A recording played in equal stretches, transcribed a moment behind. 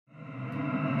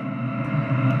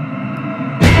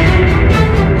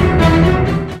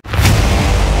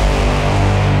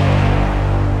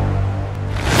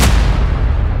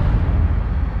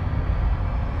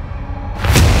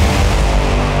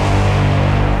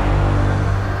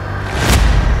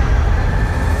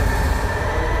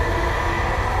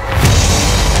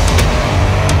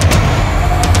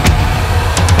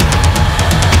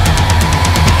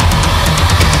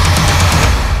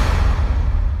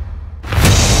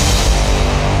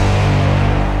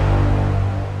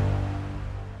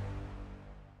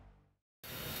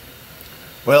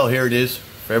Well, here it is,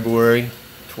 February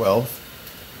 12th,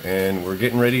 and we're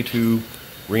getting ready to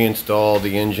reinstall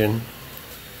the engine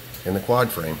in the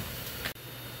quad frame.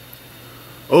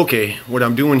 Okay, what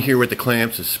I'm doing here with the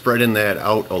clamps is spreading that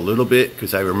out a little bit,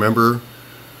 because I remember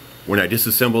when I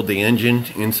disassembled the engine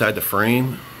inside the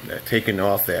frame, that taking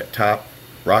off that top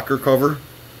rocker cover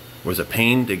was a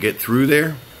pain to get through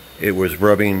there. It was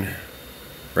rubbing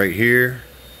right here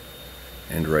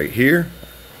and right here.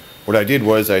 What I did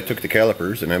was I took the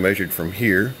calipers and I measured from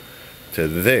here to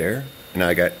there, and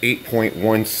I got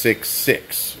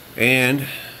 8.166. And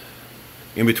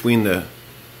in between the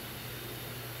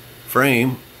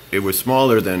frame, it was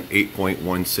smaller than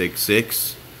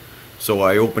 8.166. So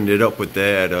I opened it up with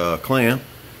that clamp,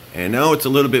 and now it's a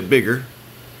little bit bigger.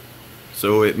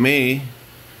 So it may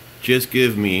just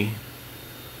give me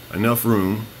enough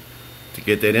room to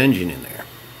get that engine in there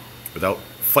without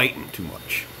fighting too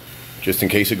much. Just in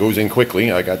case it goes in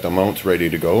quickly, I got the mounts ready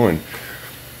to go, and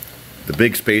the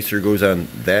big spacer goes on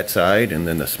that side, and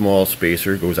then the small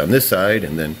spacer goes on this side,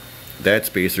 and then that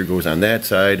spacer goes on that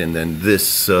side, and then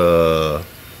this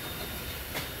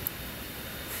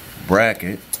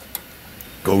bracket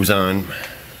goes on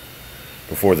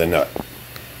before the nut.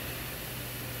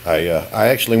 I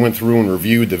actually went through and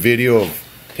reviewed the video of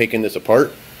taking this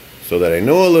apart so that I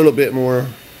know a little bit more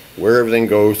where everything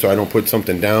goes, so I don't put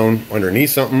something down underneath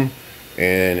something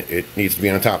and it needs to be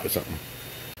on top of something.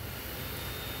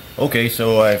 Okay,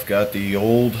 so I've got the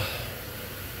old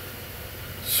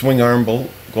swing arm bolt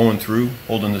going through,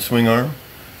 holding the swing arm,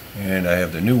 and I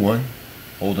have the new one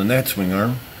holding that swing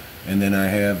arm, and then I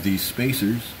have these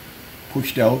spacers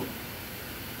pushed out,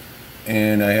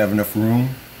 and I have enough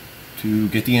room to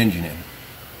get the engine in.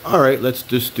 Alright, let's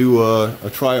just do a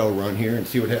trial run here and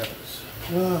see what happens.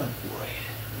 Oh boy,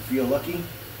 you feel lucky?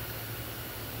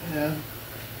 Yeah,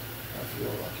 I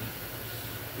feel lucky.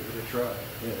 Give it a try,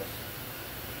 yes.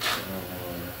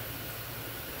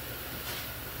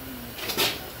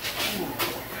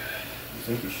 You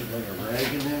think you should lay a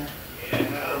rag in there?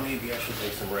 Yeah, maybe I should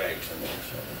lay some rags in there.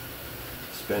 So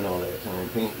spend all that time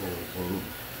painting everything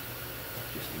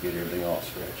just to get everything all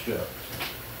scratched up.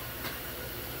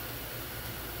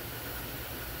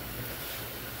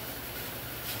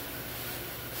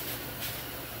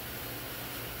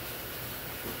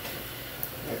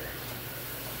 There.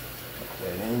 Tuck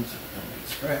that in so it don't get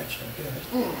scratched, I guess.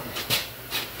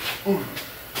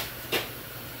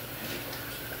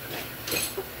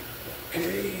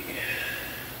 Okay.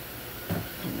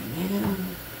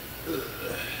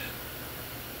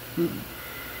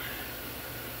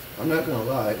 I'm not gonna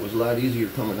lie, it was a lot easier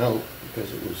coming out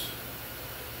because it was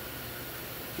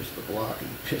just the block and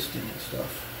the piston and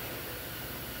stuff.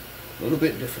 A little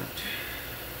bit different.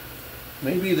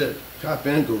 Maybe the top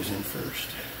end goes in first.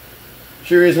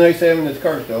 Sure is nice having this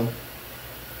cart though.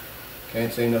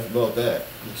 Can't say enough about that.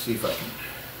 Let's see if I can.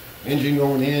 Engine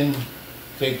going in,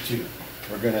 take two.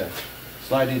 We're gonna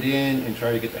slide it in and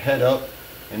try to get the head up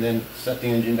and then set the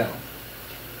engine down.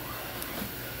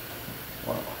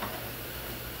 Wow.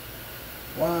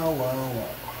 Wow, wow, wow.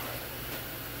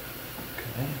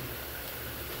 Okay.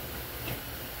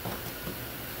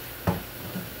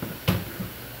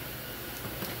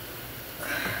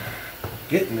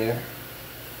 Getting there.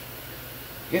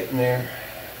 Getting there.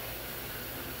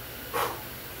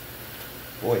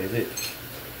 Boy, is it.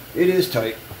 It is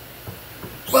tight.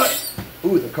 But,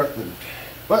 ooh, the cart moved.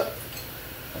 But,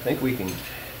 I think we can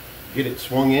get it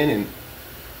swung in and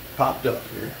popped up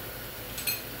here.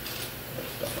 That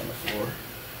stuff on the floor.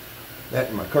 That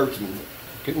and my cart's moving.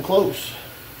 Getting close.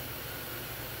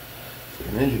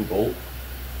 An engine bolt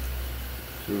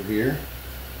through here.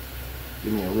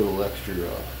 Give me a little extra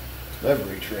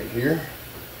leverage right here.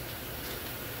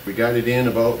 We got it in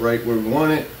about right where we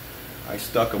want it. I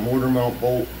stuck a motor mount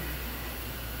bolt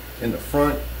in the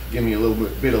front. Give me a little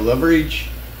bit of leverage.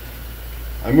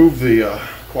 I moved the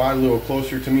quad a little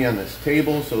closer to me on this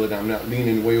table so that I'm not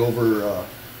leaning way over,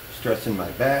 stressing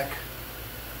my back.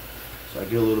 So I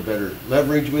get a little better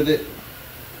leverage with it.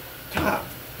 Top.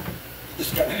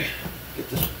 Just gotta get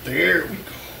this. There we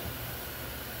go.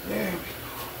 There we go.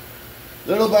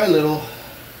 Little by little.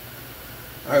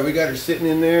 Alright, we got her sitting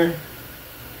in there.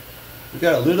 We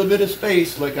got a little bit of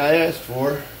space like I asked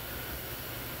for.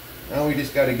 Now we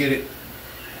just gotta get it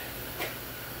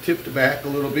tipped back a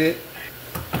little bit.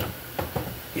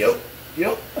 Yep,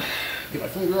 yep. Get my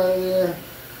finger out of there.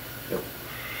 Yep.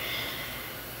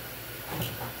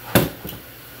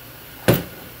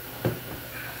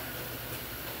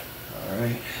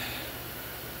 Alright.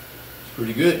 It's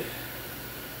pretty good.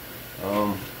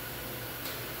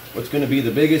 What's going to be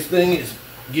the biggest thing is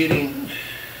getting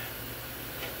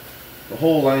the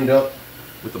hole lined up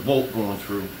with the bolt going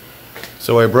through.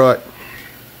 So I brought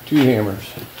 2 hammers.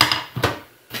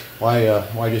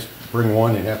 Why just bring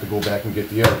one and have to go back and get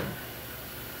the other?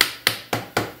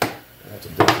 That's a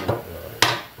different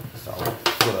solid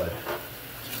thud.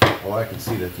 Oh, I can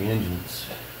see that the engine's...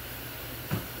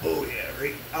 Oh yeah,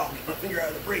 right. I'll get my finger out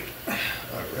of the brake.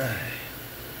 Alright.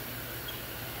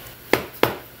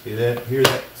 See that? Hear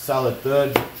that solid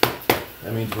thud?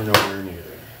 That means we're nowhere near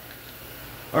there.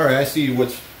 Alright, I see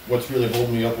what's really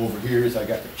holding me up over here is I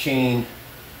got the chain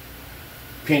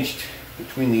pinched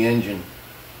between the engine.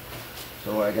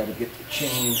 So I got to get the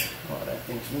chain. Oh, that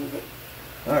thing's moving.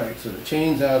 Alright, so the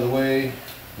chain's out of the way.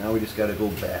 Now we just got to go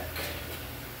back.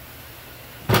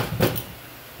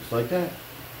 Just like that.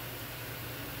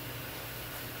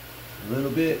 A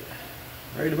little bit.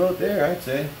 Right about there, I'd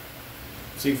say.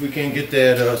 See if we can get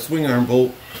that swing arm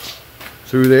bolt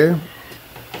through there.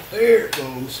 There it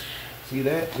goes. See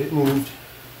that? It moved.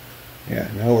 Yeah,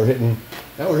 now we're hitting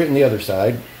the other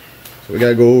side. So we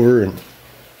gotta go over and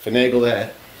finagle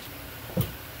that.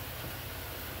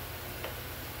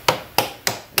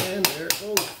 And there it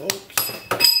goes, folks.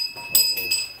 Uh-oh.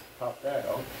 Pop that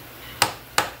out.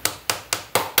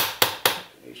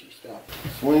 There she stopped.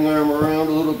 Swing arm around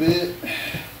a little bit.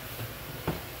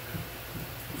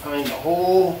 Find the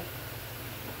hole.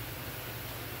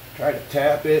 Try to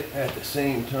tap it at the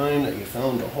same time that you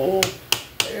found the hole.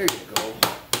 There you go.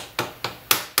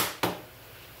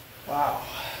 Wow.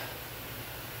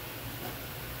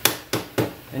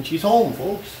 And she's home,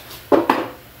 folks.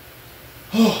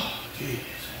 Oh, jeez.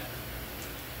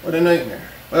 What a nightmare.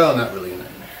 Well, not really a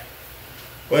nightmare.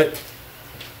 But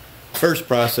first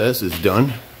process is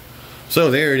done. So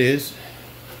there it is.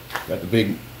 Got the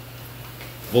big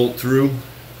bolt through.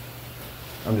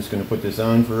 I'm just going to put this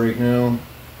on for right now.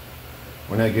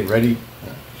 When I get ready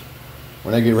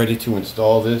to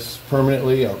install this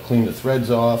permanently, I'll clean the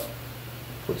threads off,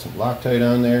 put some Loctite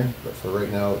on there, but for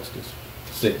right now it's just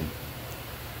sitting.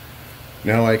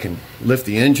 Now I can lift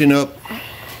the engine up,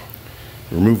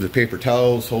 remove the paper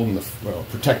towels holding the,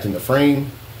 protecting the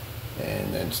frame,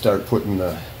 and then start putting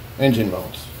the engine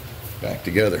mounts back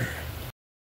together.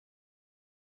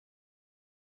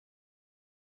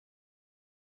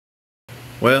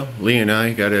 Well, Lee and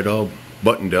I got it all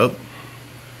buttoned up.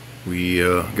 We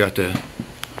got the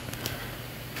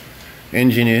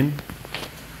engine in.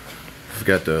 We've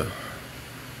got the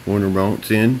winter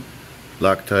mounts in,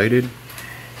 Loctited,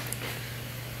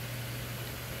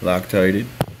 Loctited,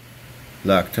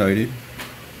 Loctited.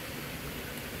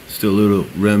 Still little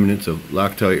remnants of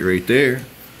Loctite right there.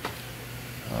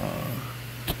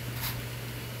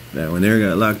 That one there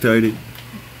got Loctited.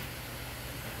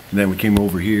 And then we came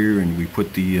over here and we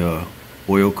put the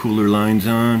oil cooler lines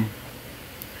on.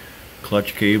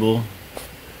 Clutch cable.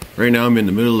 Right now I'm in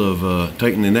the middle of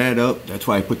tightening that up. That's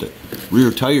why I put the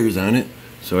rear tires on it,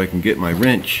 so I can get my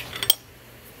wrench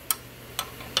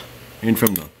in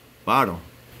from the bottom.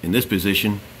 In this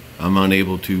position, I'm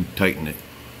unable to tighten it.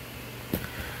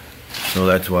 So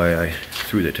that's why I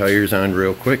threw the tires on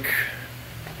real quick.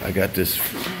 I got this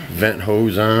vent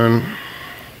hose on,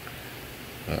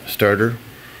 starter,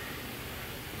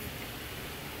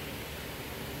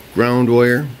 ground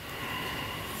wire,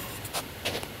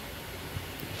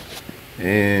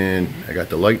 and I got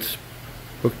the lights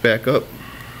hooked back up,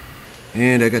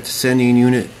 and I got the sending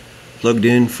unit plugged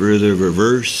in for the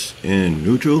reverse and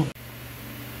neutral.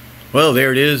 Well,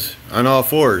 there it is on all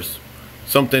fours.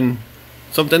 Something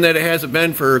that it hasn't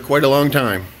been for quite a long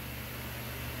time.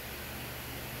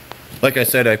 Like I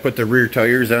said, I put the rear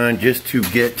tires on just to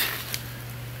get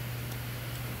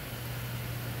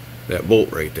that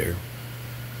bolt right there.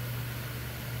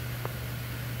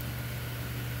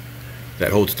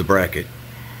 That holds the bracket.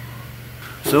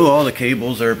 So all the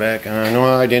cables are back on. No,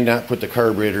 I did not put the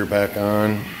carburetor back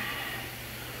on.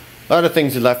 A lot of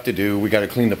things are left to do. We got to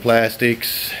clean the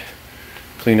plastics,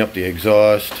 clean up the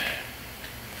exhaust,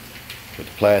 put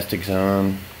the plastics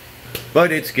on.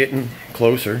 But it's getting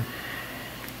closer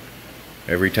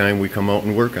every time we come out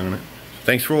and work on it.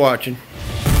 Thanks for watching.